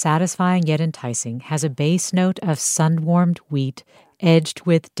smell, satisfying yet enticing, has a base note of sun-warmed wheat edged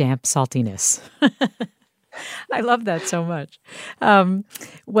with damp saltiness. I love that so much.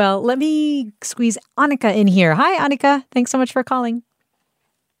 Well, let me squeeze Annika in here. Hi, Annika. Thanks so much for calling.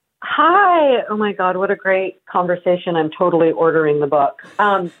 Hi. Oh, my God. What a great conversation. I'm totally ordering the book.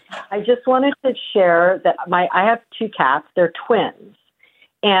 I just wanted to share that I have 2 cats. They're twins.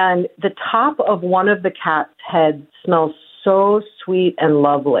 And the top of one of the cat's heads smells so sweet and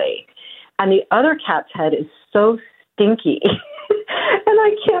lovely. And the other cat's head is so stinky. And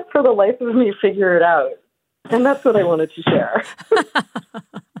I can't for the life of me figure it out. And that's what I wanted to share.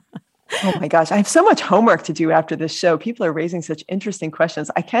 Oh my gosh, I have so much homework to do after this show. People are raising such interesting questions.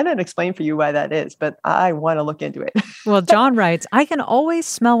 I cannot explain for you why that is, but I want to look into it. Well, John writes, I can always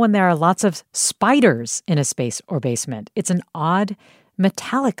smell when there are lots of spiders in a space or basement. It's an odd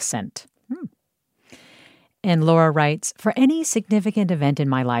metallic scent. And Laura writes, for any significant event in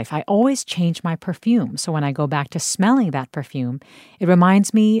my life, I always change my perfume. So when I go back to smelling that perfume, it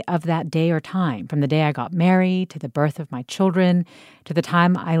reminds me of that day or time, from the day I got married to the birth of my children to the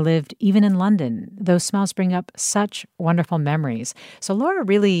time I lived even in London. Those smells bring up such wonderful memories. So Laura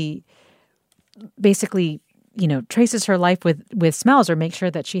really basically, traces her life with smells, or makes sure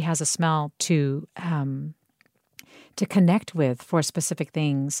that she has a smell to connect with for specific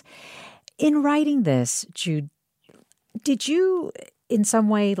things. In writing this, Jude, did you in some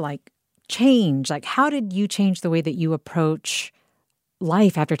way change? How did you change the way that you approach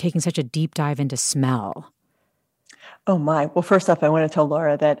life after taking such a deep dive into smell? Oh my. Well, first off, I want to tell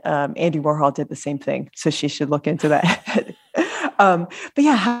Laura that Andy Warhol did the same thing. So she should look into that. But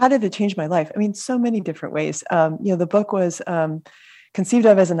yeah, how did it change my life? I mean, so many different ways. The book was conceived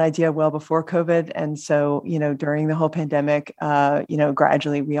of as an idea well before COVID. And so, during the whole pandemic,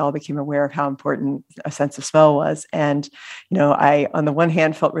 gradually we all became aware of how important a sense of smell was. And, I, on the one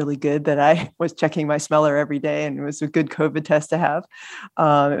hand, felt really good that I was checking my smeller every day, and it was a good COVID test to have.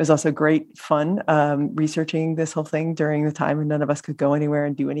 It was also great fun researching this whole thing during the time when none of us could go anywhere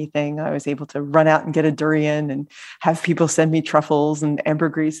and do anything. I was able to run out and get a durian and have people send me truffles and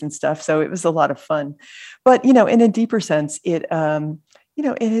ambergris and stuff. So it was a lot of fun. But, in a deeper sense, it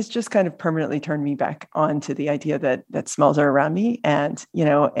has just kind of permanently turned me back on to the idea that smells are around me. And,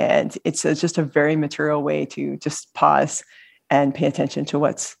 and it's just a very material way to just pause and pay attention to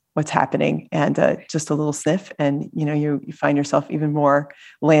what's happening, and just a little sniff, and, you find yourself even more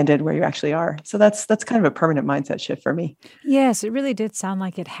landed where you actually are. So that's kind of a permanent mindset shift for me. Yes, it really did sound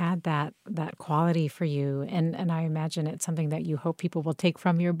like it had that quality for you. And I imagine it's something that you hope people will take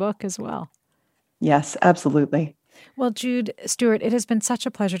from your book as well. Yes, absolutely. Well, Jude Stewart, it has been such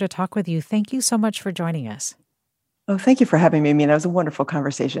a pleasure to talk with you. Thank you so much for joining us. Oh, thank you for having me, Mina. It was a wonderful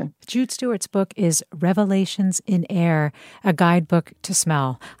conversation. Jude Stewart's book is Revelations in Air, a guidebook to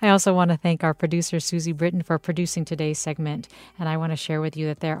smell. I also want to thank our producer, Susie Britton, for producing today's segment. And I want to share with you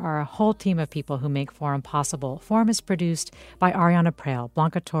that there are a whole team of people who make Forum possible. Forum is produced by Ariana Prale,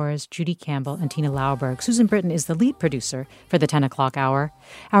 Blanca Torres, Judy Campbell, and Tina Lauberg. Susan Britton is the lead producer for the 10 o'clock hour.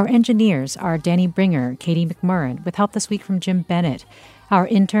 Our engineers are Danny Bringer, Katie McMurrin, with help this week from Jim Bennett. Our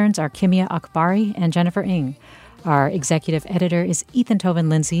interns are Kimia Akbari and Jennifer Ng. Our executive editor is Ethan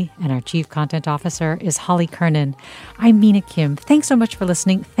Tobin-Lindsay, and our chief content officer is Holly Kernan. I'm Mina Kim. Thanks so much for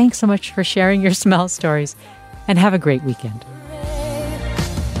listening. Thanks so much for sharing your smell stories, and have a great weekend.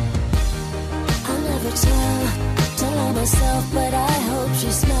 I'll never tell all myself, but I hope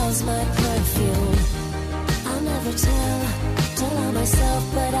she smells my perfume. I'll never tell all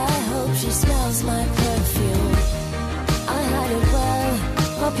myself, but I hope she smells my perfume. I hide it well,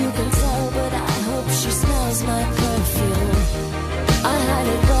 hope you can tell, but I hope she smells my perfume. I hide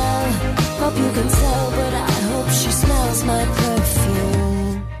it well, hope you can tell, but I hope she smells my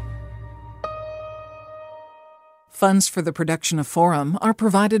perfume. Funds for the production of Forum are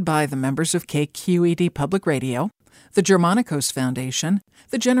provided by the members of KQED Public Radio, the Germanicos Foundation,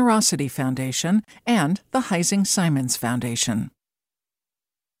 the Generosity Foundation, and the Heising-Simons Foundation.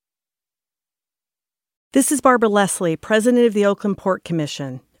 This is Barbara Leslie, President of the Oakland Port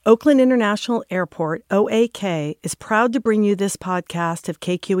Commission. Oakland International Airport, OAK, is proud to bring you this podcast of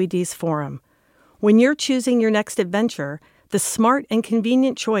KQED's Forum. When you're choosing your next adventure, the smart and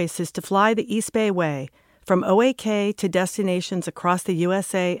convenient choice is to fly the East Bay Way from OAK to destinations across the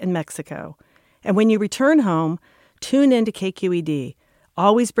USA and Mexico. And when you return home, tune in to KQED,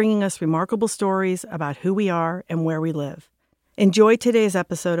 always bringing us remarkable stories about who we are and where we live. Enjoy today's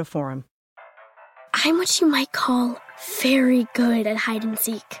episode of Forum. I'm what you might call very good at hide and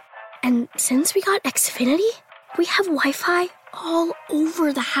seek. And since we got Xfinity, we have Wi-Fi all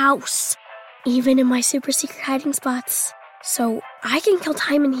over the house, even in my super secret hiding spots. So I can kill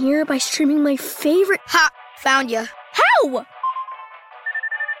time in here by streaming my favorite... Ha! Found ya. How?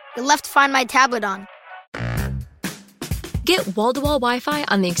 You left Find My tablet on. Get wall-to-wall Wi-Fi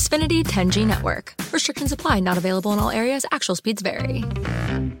on the Xfinity 10G network. Restrictions apply. Not available in all areas. Actual speeds vary.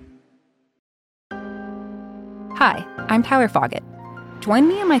 Hi, I'm Tyler Foggett. Join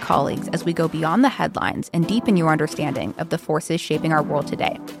me and my colleagues as we go beyond the headlines and deepen your understanding of the forces shaping our world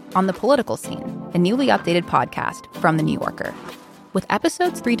today on The Political Scene, a newly updated podcast from The New Yorker. With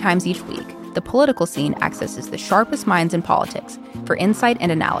episodes 3 times each week, The Political Scene accesses the sharpest minds in politics for insight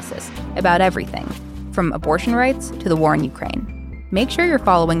and analysis about everything, from abortion rights to the war in Ukraine. Make sure you're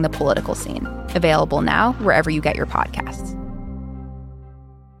following The Political Scene, available now wherever you get your podcasts.